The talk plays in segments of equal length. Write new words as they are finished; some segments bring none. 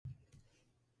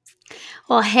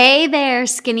Well, hey there,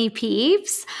 skinny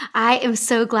peeps. I am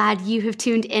so glad you have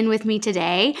tuned in with me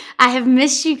today. I have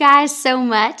missed you guys so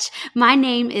much. My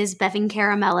name is Bevan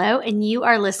Caramello, and you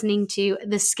are listening to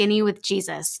The Skinny with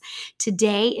Jesus.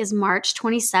 Today is March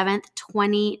 27th,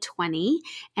 2020,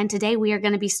 and today we are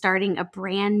going to be starting a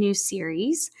brand new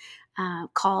series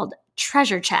called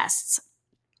Treasure Chests.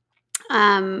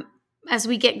 As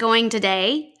we get going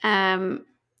today,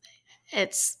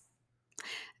 it's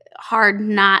hard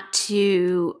not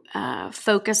to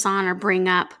focus on or bring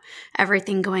up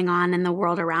everything going on in the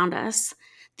world around us.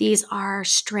 These are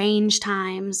strange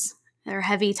times. They're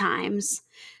heavy times.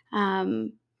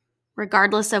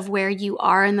 Regardless of where you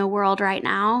are in the world right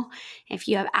now, if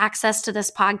you have access to this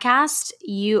podcast,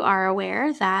 you are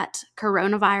aware that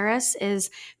coronavirus is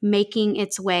making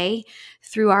its way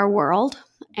through our world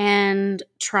and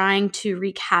trying to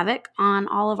wreak havoc on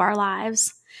all of our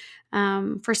lives.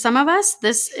 For some of us,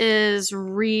 this is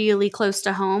really close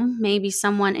to home. Maybe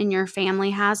someone in your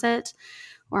family has it,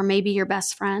 or maybe your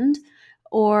best friend,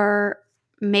 or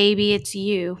maybe it's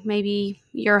you. Maybe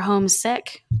you're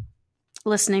homesick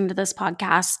listening to this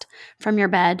podcast from your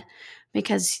bed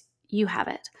because you have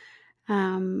it.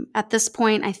 At this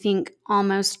point, I think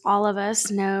almost all of us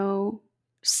know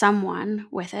someone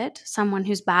with it, someone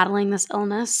who's battling this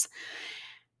illness.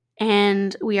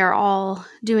 And we are all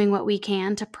doing what we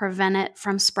can to prevent it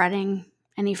from spreading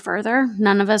any further.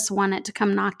 None of us want it to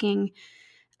come knocking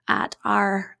at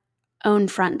our own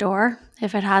front door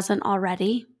if it hasn't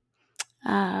already.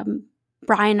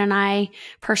 Brian and I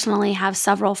personally have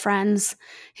several friends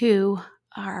who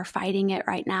are fighting it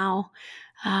right now.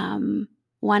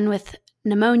 One with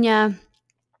pneumonia,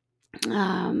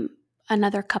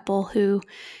 another couple who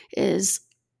is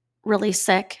really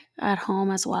sick at home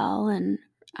as well, and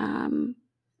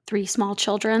 3 small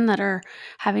children that are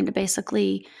having to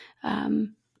basically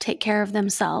take care of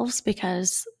themselves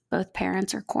because both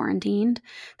parents are quarantined.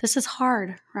 This is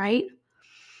hard, right?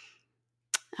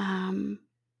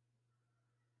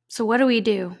 So what do we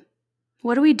do?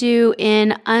 What do we do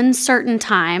in uncertain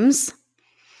times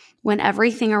when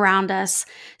everything around us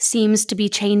seems to be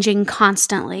changing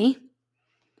constantly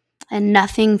and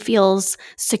nothing feels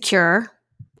secure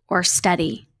or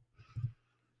steady?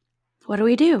 What do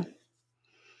we do?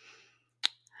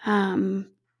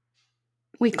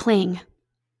 We cling.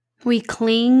 We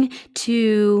cling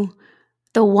to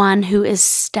the one who is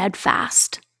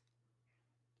steadfast,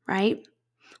 right?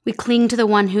 We cling to the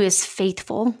one who is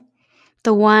faithful,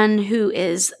 the one who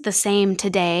is the same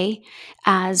today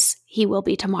as he will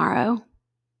be tomorrow.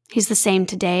 He's the same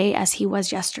today as he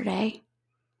was yesterday.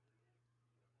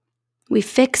 We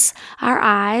fix our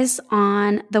eyes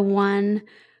on the one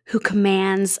who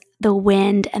commands the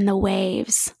wind and the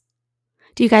waves.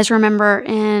 Do you guys remember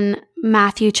in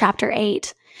Matthew chapter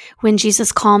 8 when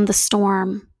Jesus calmed the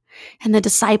storm and the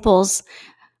disciples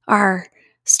are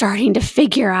starting to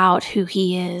figure out who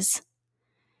he is?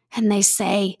 And they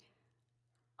say,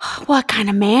 "What kind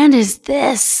of man is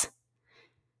this?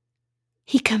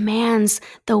 He commands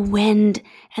the wind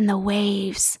and the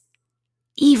waves.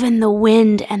 Even the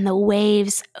wind and the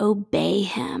waves obey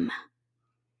him."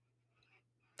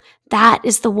 That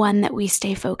is the one that we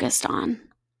stay focused on.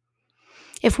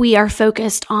 If we are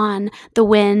focused on the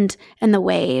wind and the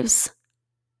waves,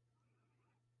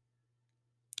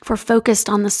 if we're focused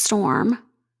on the storm,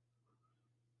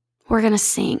 we're going to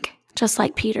sink just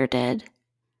like Peter did,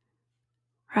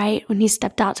 right? When he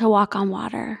stepped out to walk on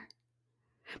water.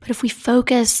 But if we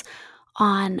focus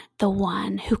on the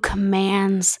one who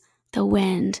commands the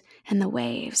wind and the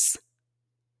waves,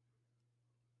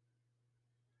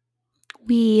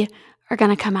 we are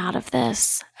going to come out of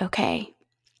this okay,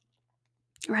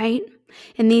 right?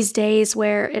 In these days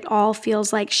where it all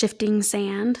feels like shifting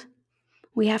sand,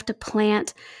 we have to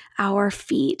plant our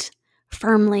feet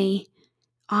firmly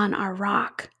on our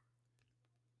rock,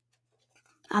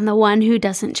 on the one who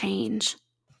doesn't change.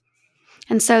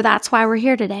 And so that's why we're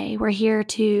here today. We're here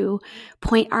to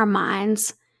point our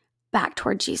minds back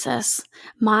toward Jesus.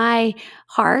 My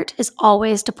heart is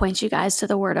always to point you guys to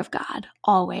the Word of God,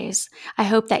 always. I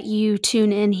hope that you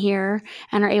tune in here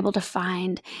and are able to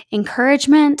find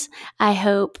encouragement. I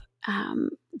hope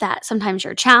that sometimes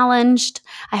you're challenged.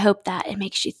 I hope that it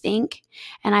makes you think.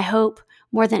 And I hope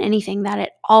more than anything that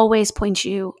it always points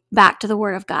you back to the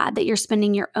Word of God, that you're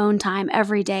spending your own time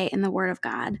every day in the Word of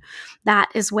God. That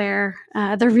is where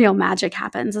the real magic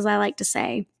happens, as I like to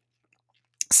say.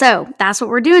 So that's what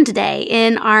we're doing today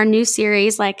in our new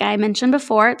series. Like I mentioned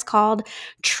before, it's called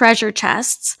Treasure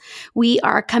Chests. We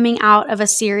are coming out of a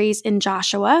series in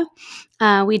Joshua.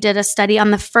 We did a study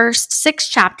on the first 6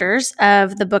 chapters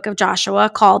of the book of Joshua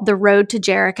called The Road to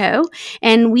Jericho.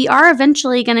 And we are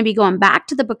eventually going to be going back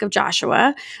to the book of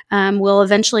Joshua. We'll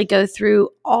eventually go through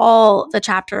all the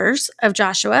chapters of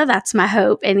Joshua. That's my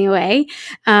hope anyway.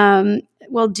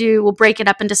 We'll break it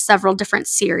up into several different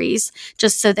series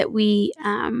just so that we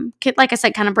can, like I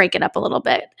said, kind of break it up a little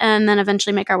bit and then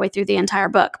eventually make our way through the entire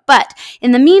book. But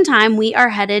in the meantime, we are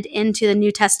headed into the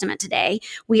New Testament today.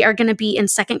 We are going to be in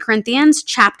 2 Corinthians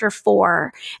chapter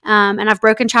 4. And I've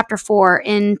broken chapter 4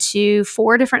 into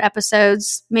 4 different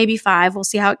episodes, maybe 5. We'll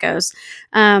see how it goes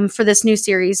for this new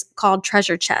series called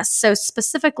Treasure Chests. So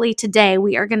specifically today,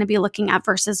 we are going to be looking at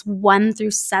verses 1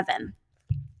 through 7.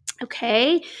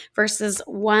 Okay, verses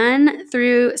 1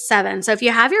 through 7. So if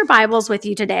you have your Bibles with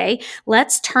you today,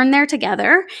 let's turn there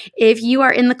together. If you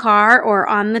are in the car or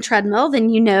on the treadmill, then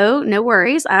no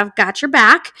worries. I've got your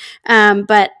back.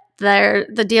 But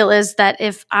the deal is that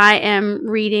if I am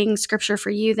reading scripture for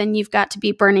you, then you've got to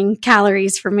be burning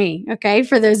calories for me, okay,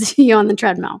 for those of you on the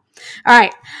treadmill. All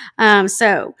right,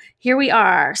 so here we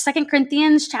are, 2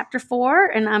 Corinthians chapter 4,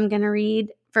 and I'm going to read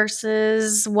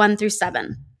verses 1 through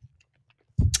 7.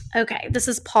 Okay, this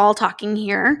is Paul talking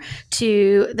here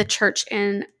to the church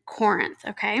in Corinth,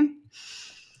 okay?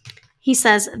 He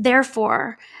says,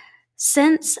 therefore,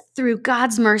 since through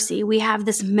God's mercy we have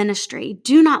this ministry,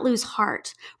 do not lose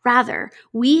heart. Rather,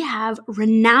 we have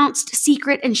renounced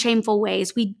secret and shameful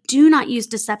ways. We do not use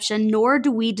deception, nor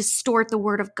do we distort the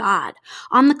word of God.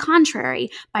 On the contrary,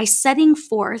 by setting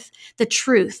forth the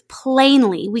truth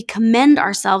plainly, we commend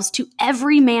ourselves to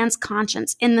every man's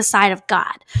conscience in the sight of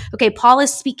God. Okay, Paul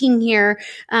is speaking here.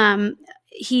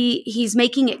 He's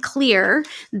making it clear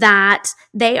that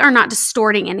they are not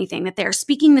distorting anything, that they're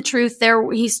speaking the truth.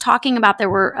 He's talking about there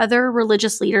were other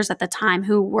religious leaders at the time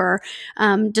who were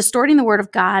distorting the word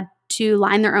of God to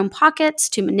line their own pockets,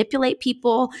 to manipulate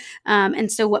people. And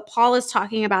so what Paul is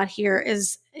talking about here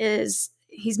is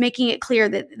he's making it clear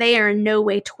that they are in no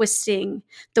way twisting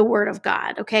the word of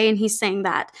God, okay? And he's saying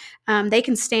that they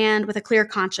can stand with a clear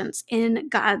conscience in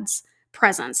God's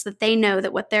presence, that they know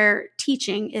that what they're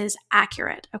teaching is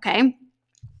accurate, okay?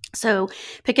 So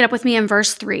pick it up with me in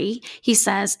verse 3. He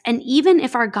says, and even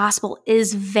if our gospel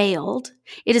is veiled,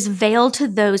 it is veiled to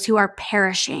those who are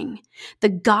perishing. The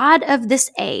God of this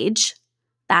age,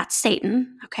 that's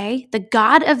Satan, okay? The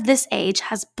God of this age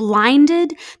has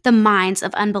blinded the minds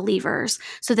of unbelievers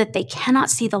so that they cannot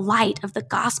see the light of the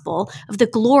gospel of the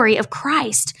glory of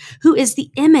Christ, who is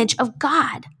the image of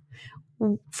God.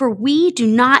 For we do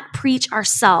not preach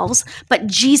ourselves, but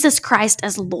Jesus Christ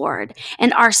as Lord,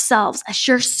 and ourselves as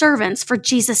your servants for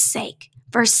Jesus' sake.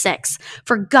 Verse 6,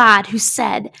 for God, who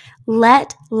said,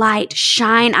 let light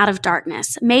shine out of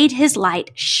darkness, made his light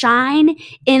shine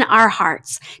in our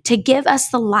hearts to give us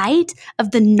the light of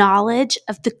the knowledge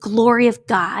of the glory of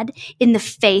God in the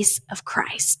face of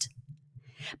Christ.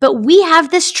 But we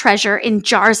have this treasure in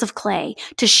jars of clay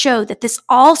to show that this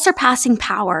all-surpassing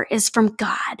power is from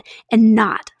God and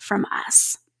not from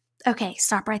us. Okay,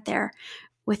 stop right there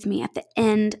with me at the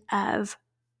end of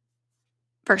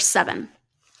verse 7.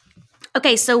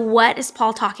 Okay, so what is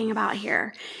Paul talking about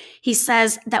here? He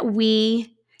says that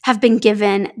we have been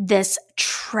given this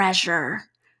treasure,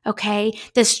 okay?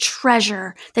 This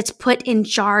treasure that's put in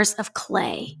jars of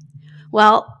clay.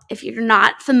 Well, if you're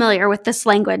not familiar with this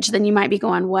language, then you might be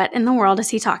going, what in the world is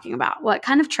he talking about? What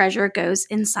kind of treasure goes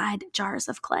inside jars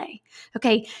of clay?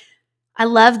 Okay, I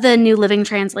love the New Living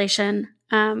Translation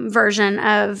version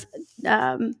of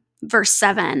verse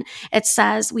 7. It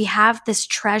says, we have this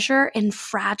treasure in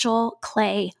fragile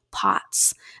clay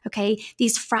pots. Okay,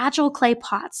 these fragile clay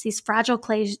pots, these fragile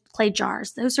clay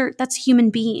jars, that's human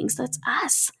beings, that's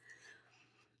us.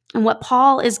 And what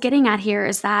Paul is getting at here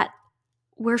is that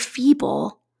we're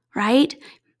feeble, right?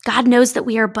 God knows that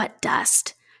we are but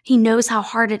dust. He knows how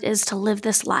hard it is to live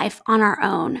this life on our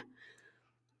own.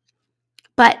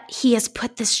 But he has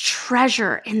put this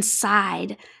treasure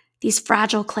inside these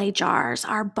fragile clay jars,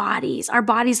 our bodies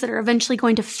that are eventually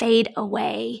going to fade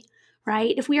away,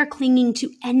 right? If we are clinging to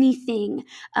anything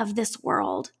of this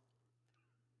world,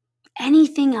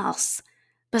 anything else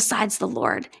besides the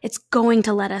Lord, it's going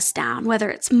to let us down, whether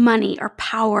it's money or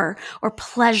power or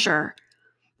pleasure.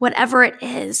 Whatever it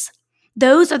is,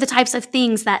 those are the types of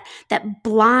things that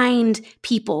blind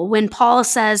people. When Paul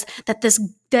says that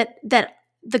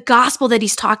the gospel that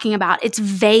he's talking about, it's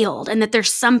veiled, and that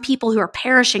there's some people who are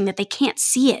perishing that they can't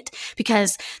see it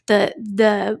because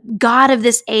the God of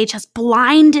this age has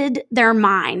blinded their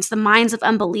minds, the minds of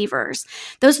unbelievers.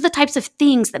 Those are the types of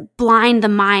things that blind the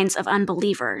minds of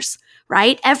unbelievers,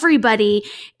 right? Everybody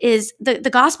is, the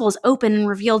gospel is open and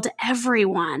revealed to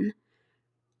everyone,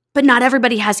 but not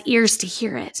everybody has ears to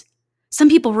hear it. Some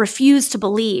people refuse to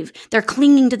believe. They're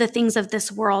clinging to the things of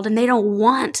this world, and they don't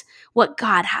want what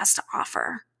God has to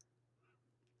offer.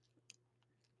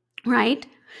 Right?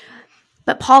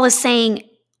 But Paul is saying,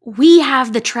 we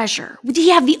have the treasure. We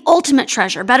have the ultimate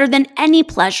treasure, better than any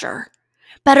pleasure,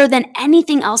 better than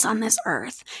anything else on this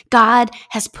earth. God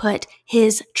has put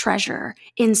his treasure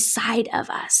inside of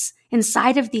us,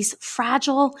 inside of these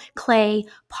fragile clay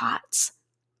pots.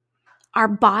 Our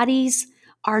bodies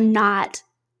are not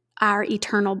our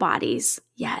eternal bodies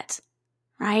yet,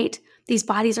 right? These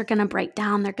bodies are going to break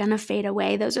down. They're going to fade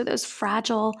away. Those are those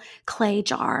fragile clay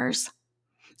jars.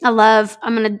 I'm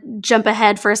going to jump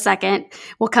ahead for a second.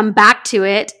 We'll come back to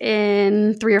it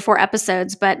in 3 or 4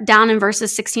 episodes, but down in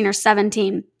verses 16 or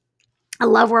 17, I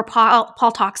love where Paul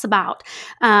talks about,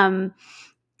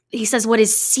 he says, what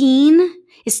is seen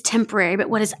is temporary, but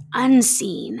what is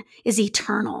unseen is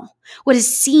eternal. What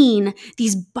is seen,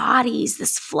 these bodies,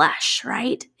 this flesh,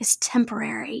 right, is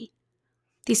temporary.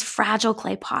 These fragile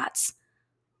clay pots.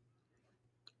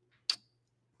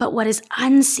 But what is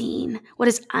unseen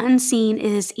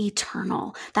is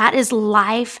eternal. That is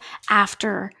life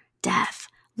after death.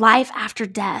 Life after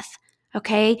death,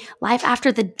 okay? Life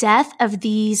after the death of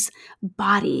these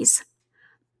bodies.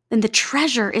 And the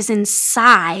treasure is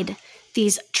inside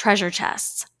these treasure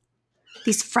chests,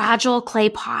 these fragile clay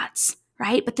pots,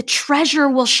 right? But the treasure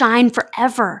will shine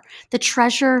forever. The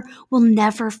treasure will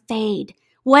never fade.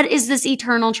 What is this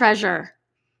eternal treasure?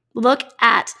 Look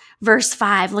at verse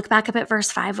 5. Look back up at verse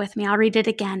 5 with me. I'll read it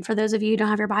again for those of you who don't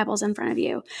have your Bibles in front of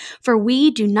you. For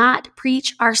we do not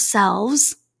preach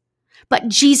ourselves, but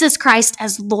Jesus Christ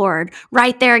as Lord.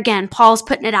 Right there again, Paul's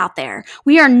putting it out there.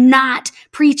 We are not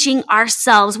preaching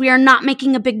ourselves. We are not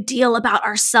making a big deal about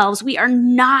ourselves. We are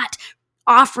not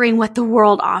offering what the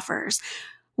world offers.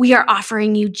 We are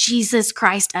offering you Jesus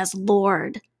Christ as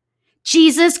Lord.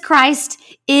 Jesus Christ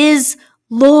is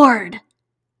Lord.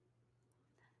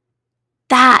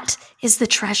 That is the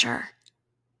treasure.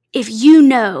 If you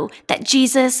know that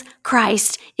Jesus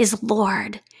Christ is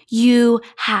Lord, you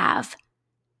have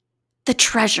the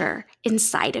treasure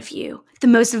inside of you, the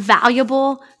most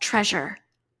valuable treasure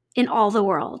in all the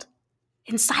world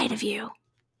inside of you.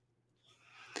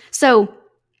 So,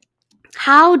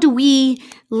 how do we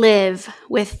live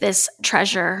with this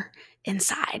treasure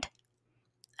inside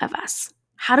of us?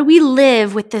 How do we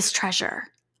live with this treasure?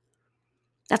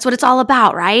 That's what it's all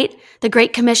about, right? The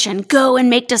Great Commission, go and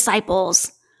make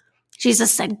disciples.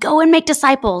 Jesus said, go and make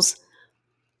disciples.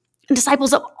 And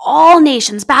disciples of all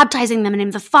nations, baptizing them in the name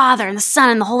of the Father and the Son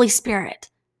and the Holy Spirit,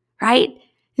 right?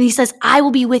 And he says, I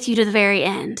will be with you to the very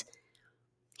end.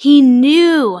 He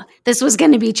knew this was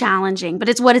going to be challenging, but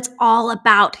it's what it's all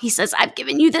about. He says, I've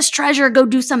given you this treasure, go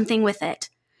do something with it.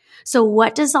 So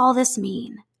what does all this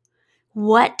mean?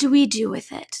 What do we do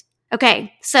with it?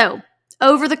 Okay, so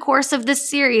over the course of this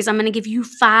series, I'm going to give you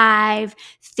 5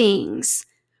 things,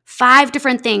 5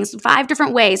 different things, 5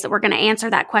 different ways that we're going to answer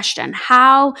that question.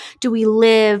 How do we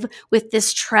live with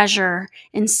this treasure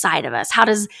inside of us? How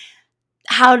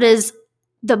does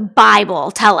the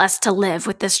Bible tell us to live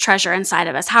with this treasure inside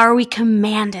of us? How are we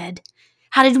commanded?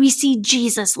 How did we see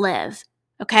Jesus live?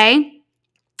 Okay?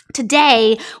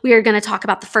 Today, we are going to talk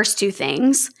about the first 2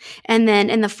 things, and then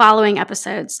in the following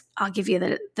episodes, I'll give you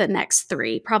the next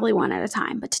 3, probably one at a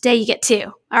time, but today you get 2.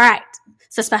 All right,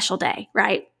 it's a special day,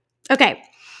 right? Okay,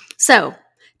 so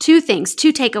 2 things,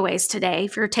 2 takeaways today.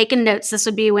 If you're taking notes, this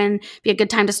would be a good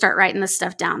time to start writing this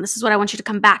stuff down. This is what I want you to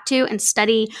come back to and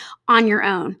study on your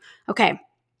own. Okay,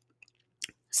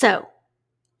 so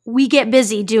we get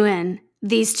busy doing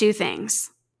these 2 things.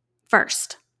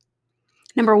 First,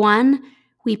 number 1,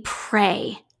 we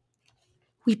pray.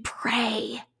 We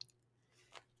pray.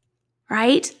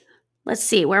 Right? Let's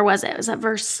see. Where was it? Was that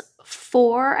verse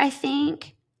 4, I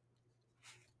think?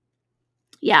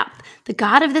 Yeah. The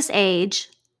God of this age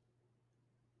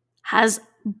has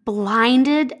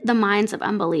blinded the minds of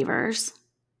unbelievers.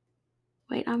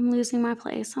 Wait, I'm losing my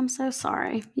place. I'm so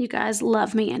sorry. You guys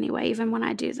love me anyway, even when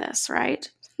I do this, right?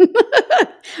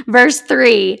 Verse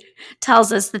 3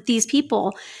 tells us that these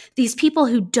people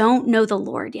who don't know the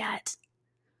Lord yet,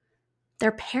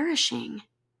 they're perishing.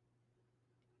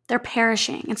 They're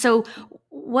perishing. And so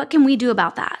what can we do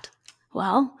about that?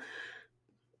 Well,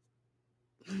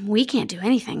 we can't do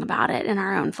anything about it in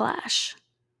our own flesh.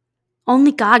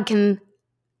 Only God can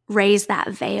raise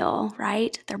that veil,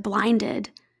 right? They're blinded.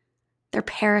 They're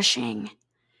perishing.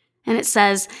 And it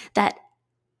says that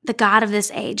the God of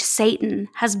this age, Satan,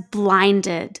 has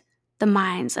blinded the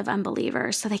minds of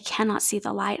unbelievers so they cannot see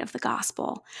the light of the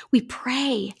gospel. We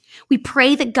pray. We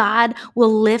pray that God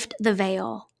will lift the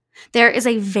veil. There is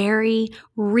a very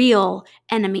real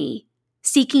enemy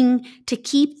seeking to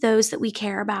keep those that we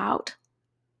care about,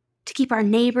 to keep our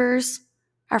neighbors,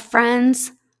 our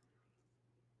friends,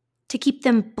 to keep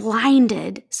them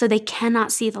blinded so they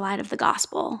cannot see the light of the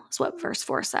gospel, is what verse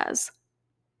 4 says.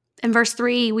 In verse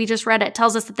 3, we just read it,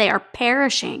 tells us that they are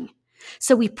perishing.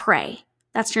 So we pray.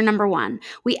 That's your number one.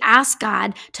 We ask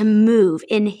God to move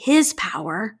in his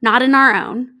power, not in our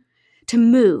own, to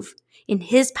move in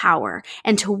his power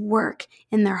and to work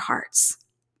in their hearts.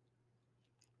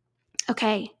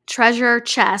 Okay, treasure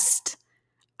chest.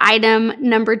 Item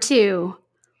number 2.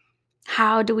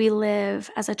 How do we live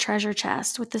as a treasure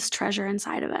chest with this treasure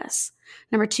inside of us?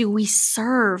 Number 2, we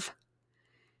serve.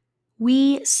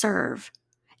 We serve.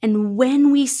 And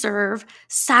when we serve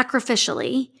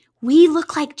sacrificially, we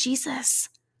look like Jesus.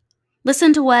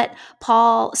 Listen to what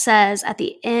Paul says at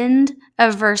the end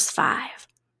of verse 5.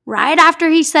 Right after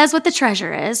he says what the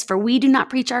treasure is, for we do not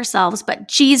preach ourselves, but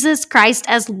Jesus Christ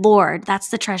as Lord. That's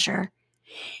the treasure.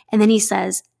 And then he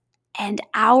says, and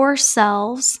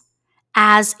ourselves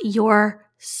as your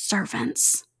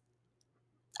servants.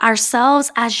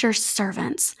 Ourselves as your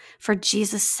servants for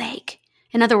Jesus' sake.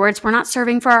 In other words, we're not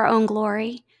serving for our own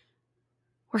glory.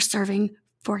 We're serving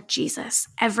for Jesus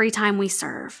every time we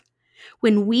serve.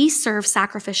 When we serve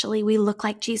sacrificially, we look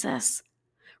like Jesus.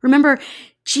 Remember,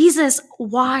 Jesus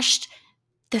washed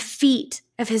the feet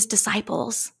of his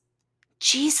disciples.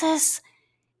 Jesus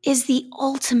is the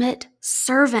ultimate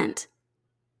servant.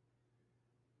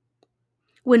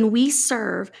 When we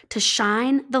serve to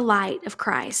shine the light of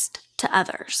Christ to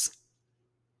others,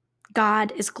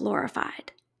 God is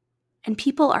glorified. And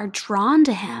people are drawn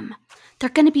to him. They're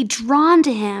going to be drawn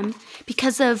to him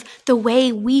because of the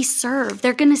way we serve.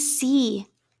 They're going to see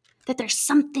that there's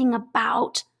something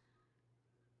about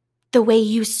the way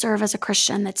you serve as a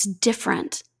Christian that's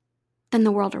different than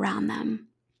the world around them.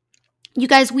 You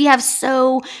guys, we have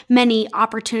so many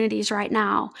opportunities right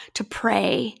now to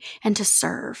pray and to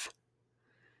serve.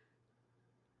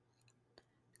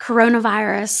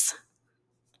 Coronavirus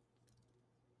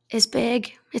is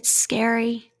big. It's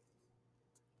scary.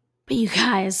 But you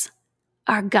guys,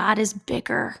 our God is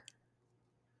bigger.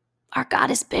 Our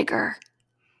God is bigger.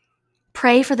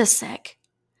 Pray for the sick.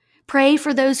 Pray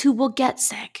for those who will get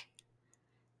sick.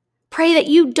 Pray that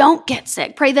you don't get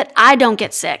sick. Pray that I don't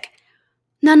get sick.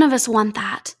 None of us want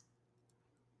that.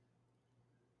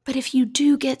 But if you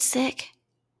do get sick,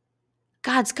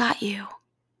 God's got you.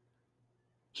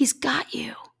 He's got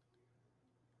you.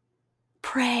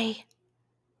 Pray.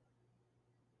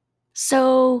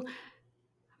 So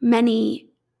many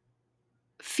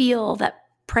feel that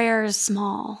prayer is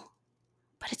small,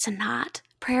 but it's not.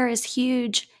 Prayer is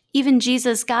huge. Even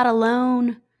Jesus got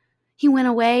alone. He went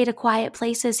away to quiet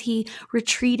places. He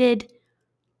retreated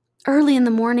early in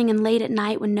the morning and late at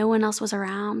night when no one else was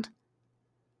around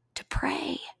to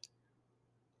pray,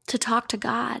 to talk to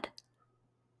God.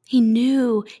 He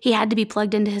knew he had to be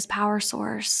plugged into his power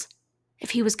source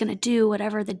if he was going to do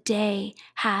whatever the day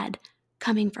had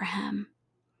coming for him.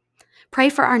 Pray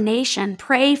for our nation.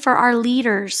 Pray for our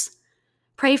leaders.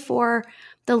 Pray for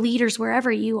the leaders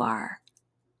wherever you are.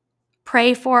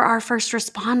 Pray for our first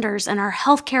responders and our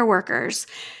healthcare workers.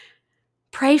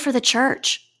 Pray for the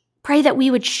church. Pray that we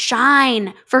would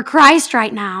shine for Christ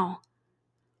right now.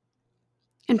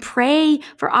 And pray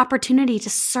for opportunity to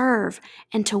serve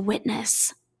and to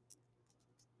witness.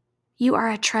 You are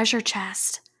a treasure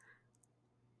chest.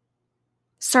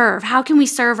 Serve. How can we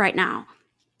serve right now?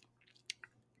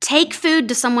 Take food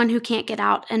to someone who can't get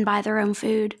out and buy their own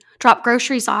food. Drop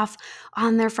groceries off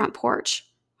on their front porch,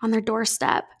 on their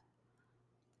doorstep.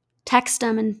 Text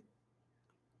them and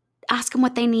ask them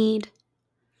what they need.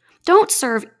 Don't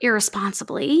serve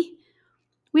irresponsibly.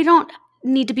 We don't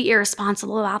need to be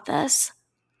irresponsible about this.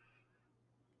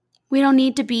 We don't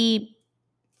need to be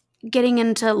getting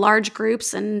into large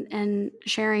groups and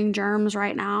sharing germs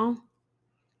right now.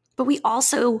 But we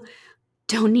also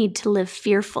don't need to live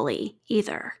fearfully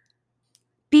either.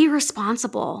 Be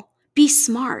responsible. Be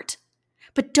smart.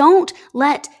 But don't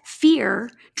let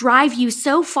fear drive you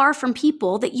so far from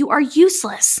people that you are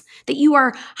useless, that you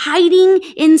are hiding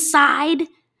inside,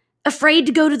 afraid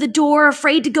to go to the door,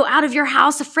 afraid to go out of your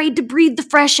house, afraid to breathe the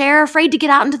fresh air, afraid to get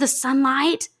out into the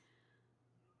sunlight.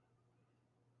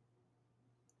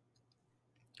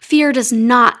 Fear does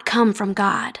not come from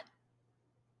God.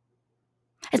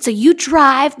 And so you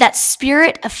drive that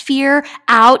spirit of fear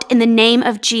out in the name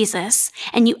of Jesus,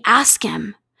 and you ask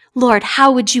him, Lord,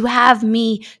 how would you have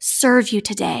me serve you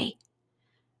today?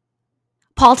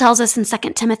 Paul tells us in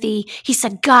 2 Timothy, he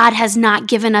said, God has not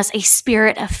given us a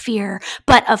spirit of fear,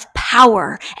 but of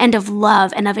power and of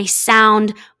love and of a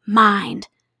sound mind.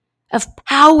 Of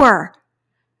power.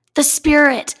 The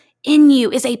Spirit in you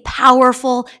is a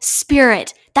powerful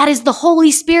spirit. That is the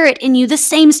Holy Spirit in you, the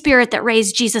same Spirit that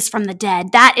raised Jesus from the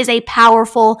dead. That is a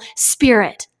powerful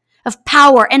spirit of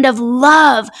power and of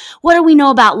love. What do we know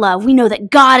about love? We know that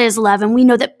God is love, and we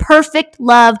know that perfect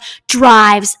love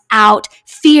drives out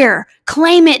fear.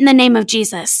 Claim it in the name of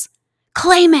Jesus.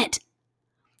 Claim it.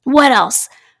 What else?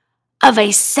 Of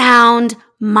a sound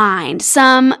mind.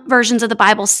 Some versions of the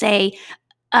Bible say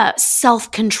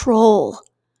self-control.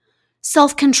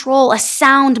 Self-control, a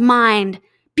sound mind.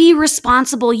 Be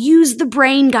responsible. Use the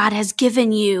brain God has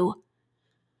given you.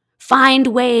 Find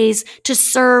ways to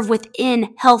serve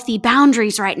within healthy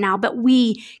boundaries right now, but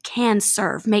we can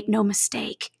serve. Make no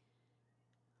mistake.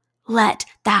 Let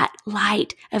that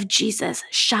light of Jesus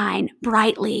shine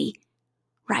brightly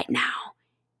right now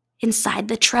inside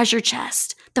the treasure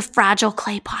chest, the fragile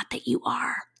clay pot that you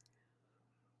are.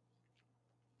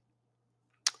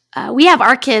 We have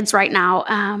our kids right now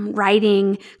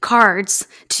writing cards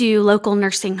to local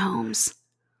nursing homes.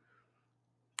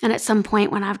 And at some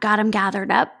point when I've got them gathered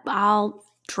up, I'll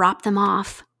drop them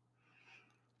off.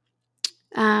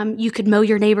 You could mow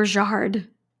your neighbor's yard.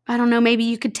 I don't know, maybe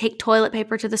you could take toilet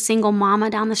paper to the single mama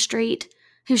down the street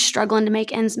who's struggling to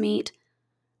make ends meet.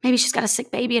 Maybe she's got a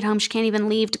sick baby at home. She can't even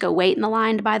leave to go wait in the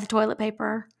line to buy the toilet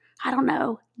paper. I don't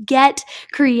know. Get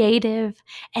creative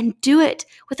and do it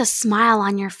with a smile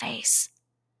on your face.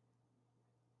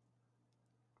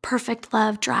 Perfect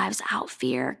love drives out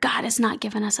fear. God has not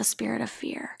given us a spirit of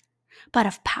fear, but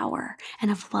of power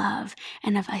and of love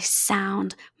and of a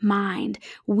sound mind.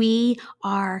 We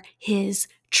are his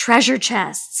treasure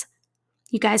chests.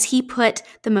 You guys, he put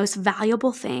the most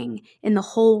valuable thing in the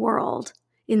whole world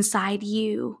inside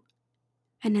you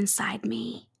and inside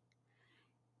me.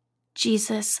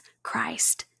 Jesus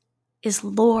Christ is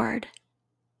Lord.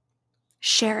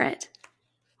 Share it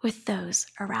with those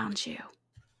around you.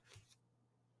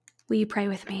 Will you pray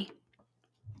with me?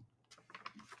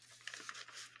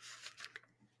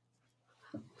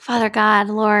 Father God,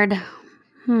 Lord,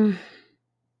 I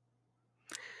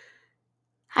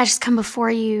just come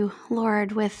before you,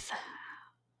 Lord, with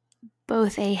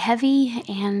both a heavy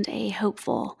and a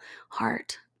hopeful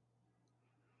heart.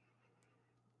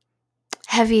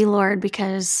 Heavy, Lord,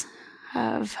 because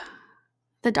of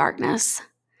the darkness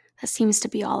that seems to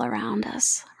be all around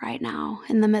us right now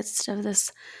in the midst of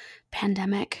this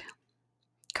pandemic,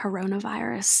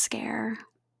 coronavirus scare.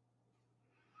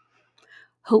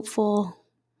 Hopeful,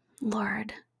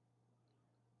 Lord,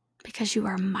 because you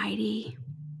are mighty,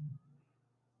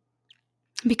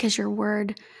 because your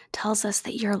word tells us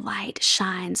that your light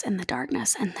shines in the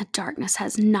darkness and the darkness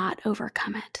has not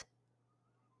overcome it.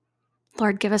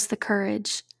 Lord, give us the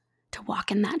courage to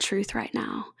walk in that truth right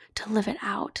now, to live it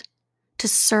out, to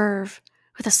serve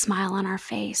with a smile on our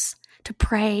face, to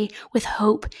pray with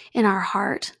hope in our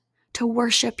heart, to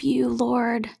worship you,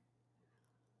 Lord,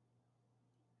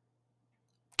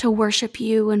 to worship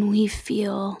you when we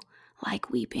feel like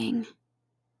weeping.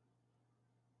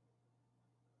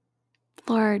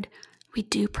 Lord, we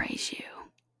do praise you.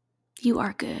 You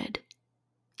are good.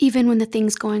 Even when the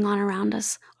things going on around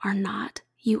us are not,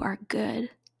 you are good.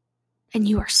 And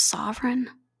you are sovereign.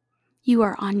 You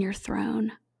are on your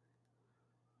throne.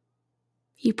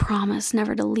 You promise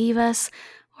never to leave us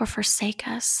or forsake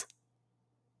us.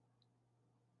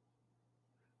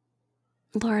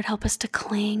 Lord, help us to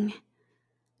cling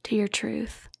to your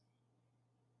truth.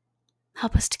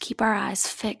 Help us to keep our eyes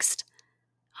fixed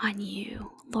on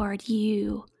you. Lord,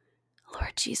 you,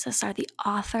 Lord Jesus, are the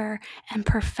author and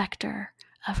perfecter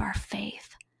of our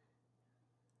faith.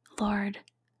 Lord,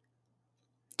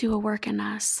 do a work in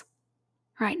us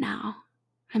right now,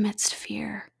 amidst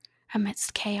fear,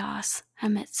 amidst chaos,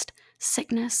 amidst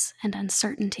sickness and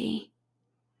uncertainty.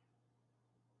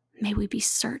 May we be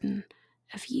certain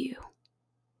of you.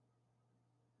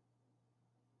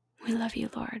 We love you,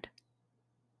 Lord.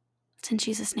 It's in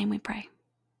Jesus' name we pray.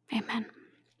 Amen.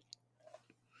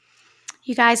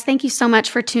 You guys, thank you so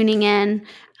much for tuning in.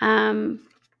 My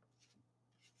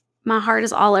heart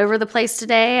is all over the place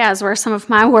today, as were some of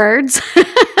my words.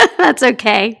 That's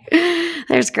okay.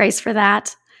 There's grace for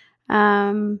that.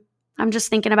 I'm just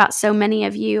thinking about so many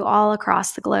of you all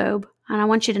across the globe. And I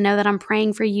want you to know that I'm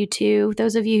praying for you too.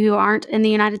 Those of you who aren't in the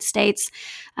United States,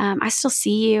 I still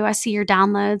see you. I see your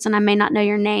downloads, and I may not know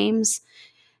your names.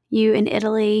 you in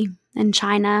Italy and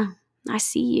China. I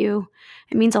see you.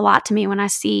 It means a lot to me when I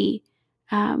see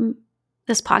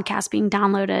this podcast being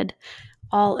downloaded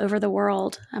all over the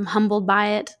world. I'm humbled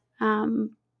by it.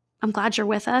 I'm glad you're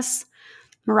with us.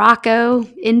 Morocco,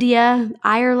 India,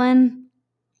 Ireland.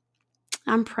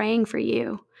 I'm praying for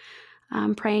you.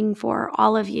 I'm praying for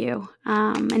all of you.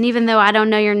 And even though I don't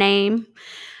know your name,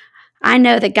 I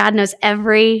know that God knows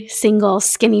every single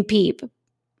skinny peep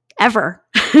ever,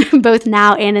 both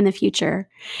now and in the future.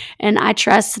 And I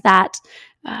trust that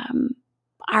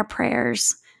our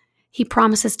prayers, He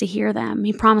promises to hear them.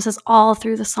 He promises all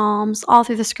through the Psalms, all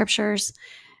through the scriptures,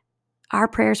 our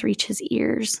prayers reach His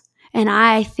ears. And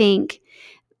I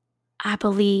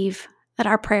believe that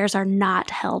our prayers are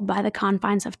not held by the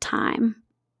confines of time.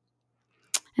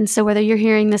 And so whether you're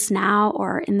hearing this now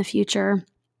or in the future,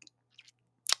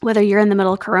 whether you're in the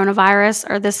middle of coronavirus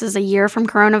or this is a year from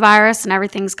coronavirus and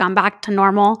everything's gone back to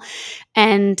normal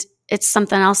and it's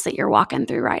something else that you're walking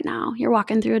through right now. You're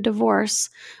walking through a divorce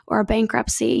or a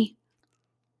bankruptcy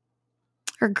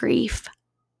or grief,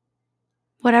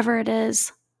 whatever it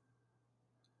is,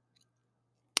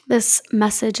 this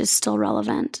message is still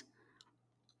relevant.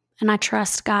 And I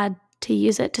trust God to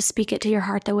use it, to speak it to your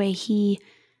heart the way He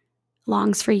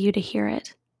longs for you to hear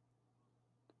it.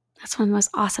 That's one of the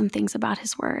most awesome things about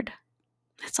His word.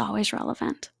 It's always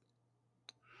relevant.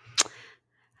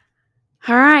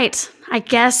 All right. I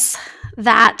guess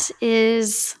that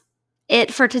is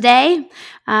it for today.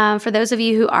 For those of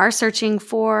you who are searching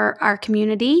for our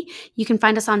community, you can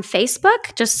find us on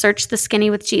Facebook. Just search The Skinny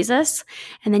with Jesus,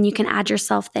 and then you can add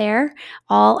yourself there.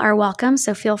 All are welcome,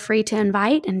 so feel free to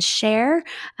invite and share.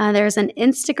 There's an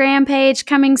Instagram page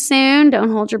coming soon.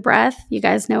 Don't hold your breath. You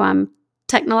guys know I'm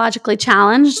technologically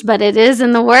challenged, but it is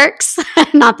in the works.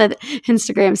 Not that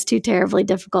Instagram's too terribly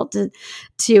difficult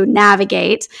to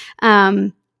navigate.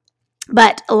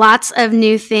 But lots of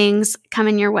new things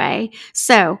coming your way.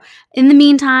 So in the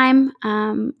meantime,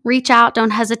 reach out.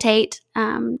 Don't hesitate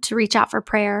to reach out for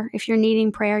prayer. If you're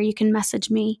needing prayer, you can message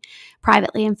me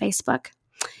privately on Facebook.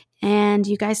 And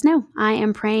you guys know I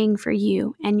am praying for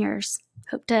you and yours.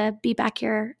 Hope to be back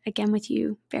here again with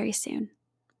you very soon.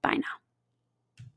 Bye now.